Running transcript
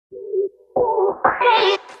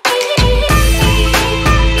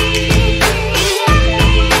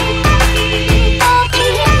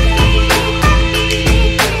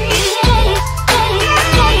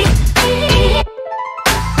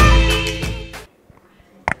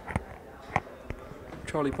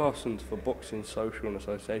Charlie Parsons for Boxing Social in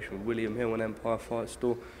association with William Hill and Empire Fight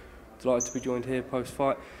Store. Delighted to be joined here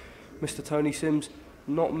post-fight. Mr. Tony Sims,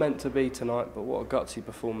 not meant to be tonight, but what a gutsy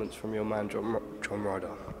performance from your man John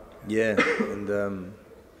Ryder. Yeah, and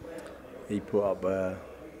he put up a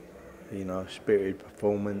spirited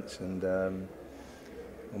performance, and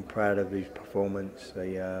I'm proud of his performance.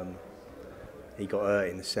 He got hurt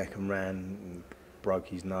in the second round and broke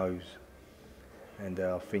his nose, and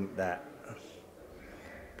I think that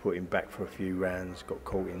put him back for a few rounds, got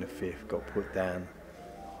caught in the fifth, got put down.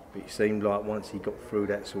 But it seemed like once he got through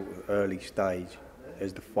that sort of early stage,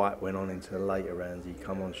 as the fight went on into the later rounds, he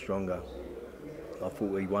come on stronger. I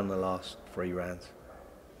thought he won the last 3 rounds.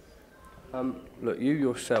 Look, you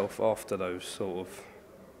yourself, after those sort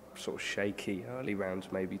of shaky early rounds,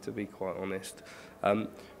 maybe, to be quite honest,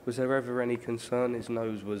 was there ever any concern? His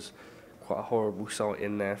nose was quite a horrible sight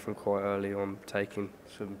in there from quite early on, taking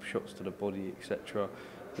some shots to the body, etc.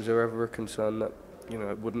 Was there ever a concern that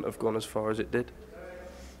it wouldn't have gone as far as it did?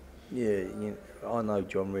 Yeah, I know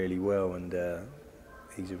John really well, and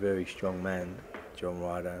he's a very strong man, John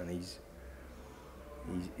Ryder, and he's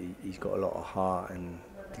got a lot of heart and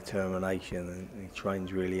determination, and he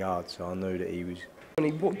trains really hard. So I knew that he was.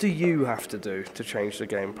 What do you have to do to change the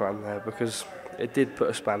game plan there? Because it did put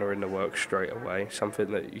a spanner in the works straight away, something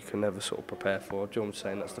that you can never sort of prepare for. John's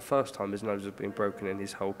saying that's the first time his nose has been broken in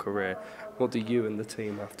his whole career. What do you and the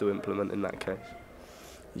team have to implement in that case?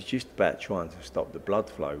 It's just about trying to stop the blood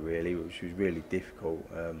flow, really, which was really difficult.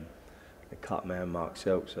 The cut man, Mark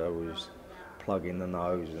Seltzer, was plugging the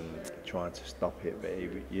nose and trying to stop it, but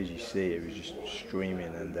as you see, it was just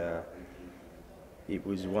streaming, and it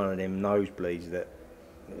was one of them nosebleeds that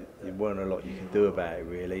there weren't a lot you could do about it,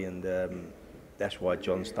 really, and that's why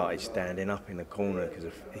John started standing up in the corner, because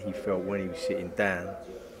he felt when he was sitting down,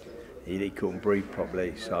 he couldn't breathe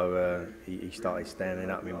properly, so he started standing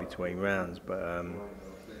up in between rounds, but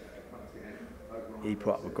he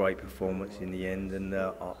put up a great performance in the end, and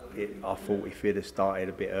I thought if he'd have started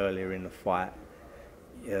a bit earlier in the fight,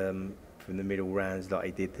 from the middle rounds like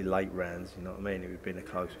he did the late rounds, you know what I mean, it would have been a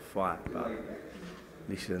closer fight. But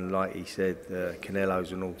listen, like he said,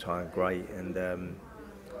 Canelo's an all-time great, and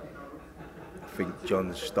I think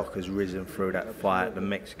John's stock has risen through that fight. The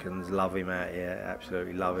Mexicans love him out here,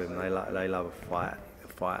 absolutely love him. They love a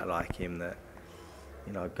fighter like him that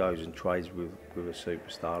goes and trades with a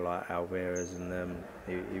superstar like Alvarez, and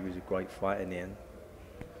he was a great fight in the end.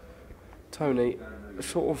 Tony,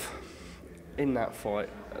 sort of in that fight,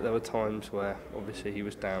 there were times where obviously he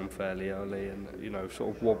was down fairly early and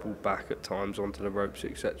sort of wobbled back at times onto the ropes,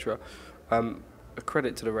 etc. A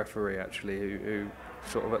credit to the referee actually, who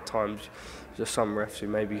sort of at times, there's some refs who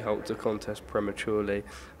maybe halt the contest prematurely.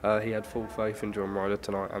 He had full faith in John Ryder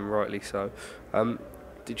tonight, and rightly so.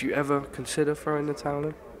 Did you ever consider throwing the towel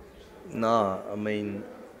in? No, I mean,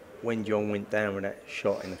 when John went down with that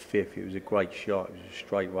shot in the fifth, it was a great shot. It was a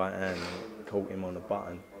straight right hand, and caught him on the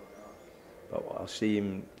button. But I see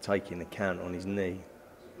him taking the count on his knee,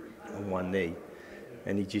 on one knee,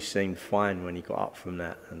 and he just seemed fine when he got up from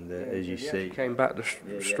that. And as you see, he came back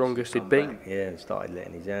the strongest he'd been. Yeah, and started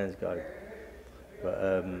letting his hands go.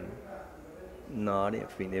 But no, I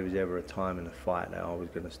didn't think there was ever a time in the fight that I was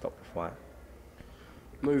going to stop the fight.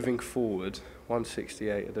 Moving forward,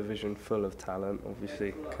 168, a division full of talent.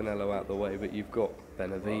 Obviously, Canelo out the way, but you've got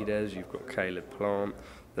Benavidez, you've got Caleb Plant,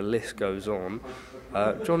 the list goes on.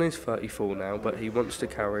 John is 34 now, but he wants to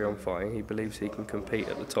carry on fighting. He believes he can compete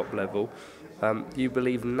at the top level. You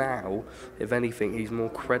believe now, if anything, he's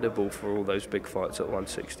more credible for all those big fights at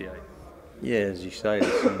 168? Yeah, as you say,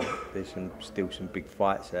 there's still some big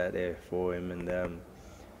fights out there for him, and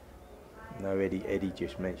Eddie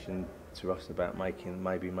just mentioned to us about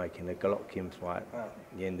maybe making a Golovkin fight at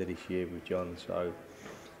the end of this year with John. So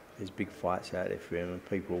there's big fights out there for him, and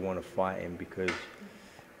people want to fight him because,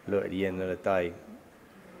 look, at the end of the day,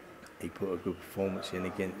 he put a good performance in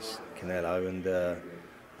against Canelo, and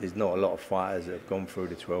there's not a lot of fighters that have gone through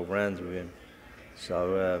the 12 rounds with him.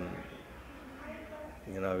 So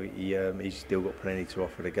he's still got plenty to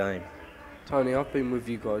offer the game. Tony, I've been with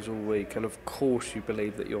you guys all week, and of course you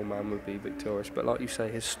believe that your man would be victorious, but like you say,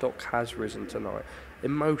 his stock has risen tonight.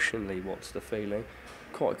 Emotionally, what's the feeling?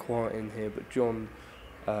 Quite quiet in here, but John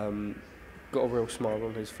got a real smile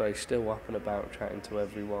on his face, still up and about, chatting to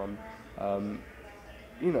everyone. I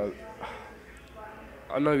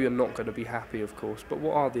know you're not going to be happy, of course, but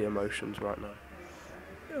what are the emotions right now?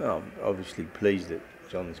 I'm obviously pleased that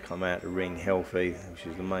John's come out the ring healthy, which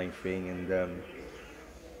is the main thing, and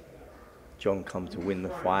John come to win the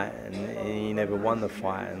fight, and he never won the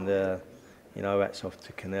fight, and hats off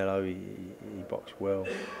to Canelo. He boxed well,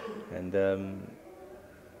 and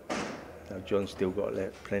John's still got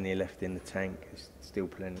plenty left in the tank. There's still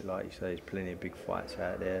plenty, like you say, there's plenty of big fights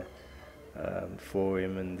out there for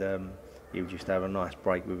him, and he'll just have a nice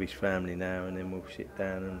break with his family now, and then we'll sit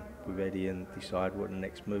down and with Eddie and decide what the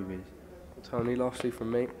next move is. Tony, lastly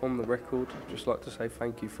from me, on the record, I'd just like to say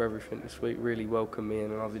thank you for everything this week. Really welcome me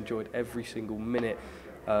in, and I've enjoyed every single minute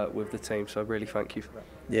with the team, so really thank you for that.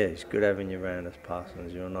 Yeah, it's good having you around us,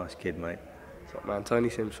 Parsons. You're a nice kid, mate. Top man, Tony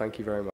Sims, thank you very much.